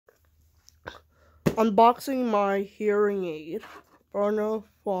Unboxing my hearing aid,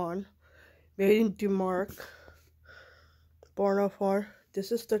 Bernafon, made in Denmark. Bernafon.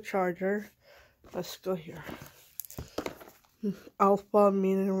 This is the charger. Let's go here. Alpha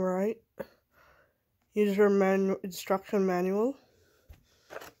MiniRITE. Instruction manual.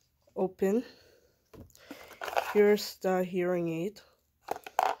 Open. Here's the hearing aid.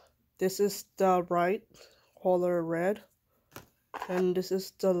 This is the right color red, and this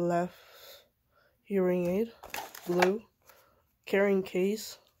is the left hearing aid, blue. Carrying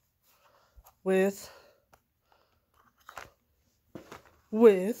case with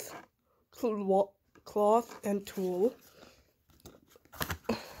cloth and tool.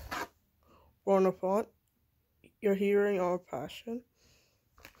 Bernafon, your hearing our passion.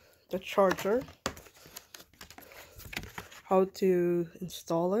 The charger, how to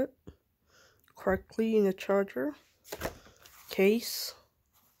install it correctly in the charger, case,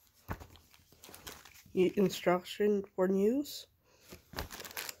 instruction for use,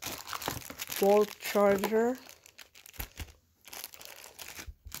 wall charger,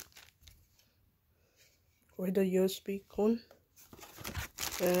 with the USB cone,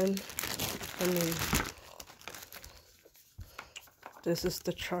 and this is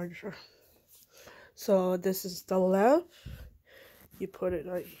the charger. So this is the left. You put it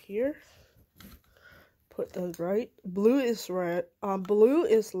right here. Put the right. Blue is red. Blue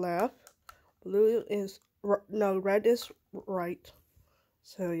is left. Blue is no. Red is right.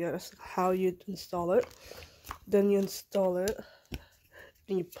 So yeah, that's how you install it. Then you install it.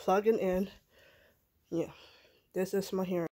 And you plug it in. Yeah, this is my hearing.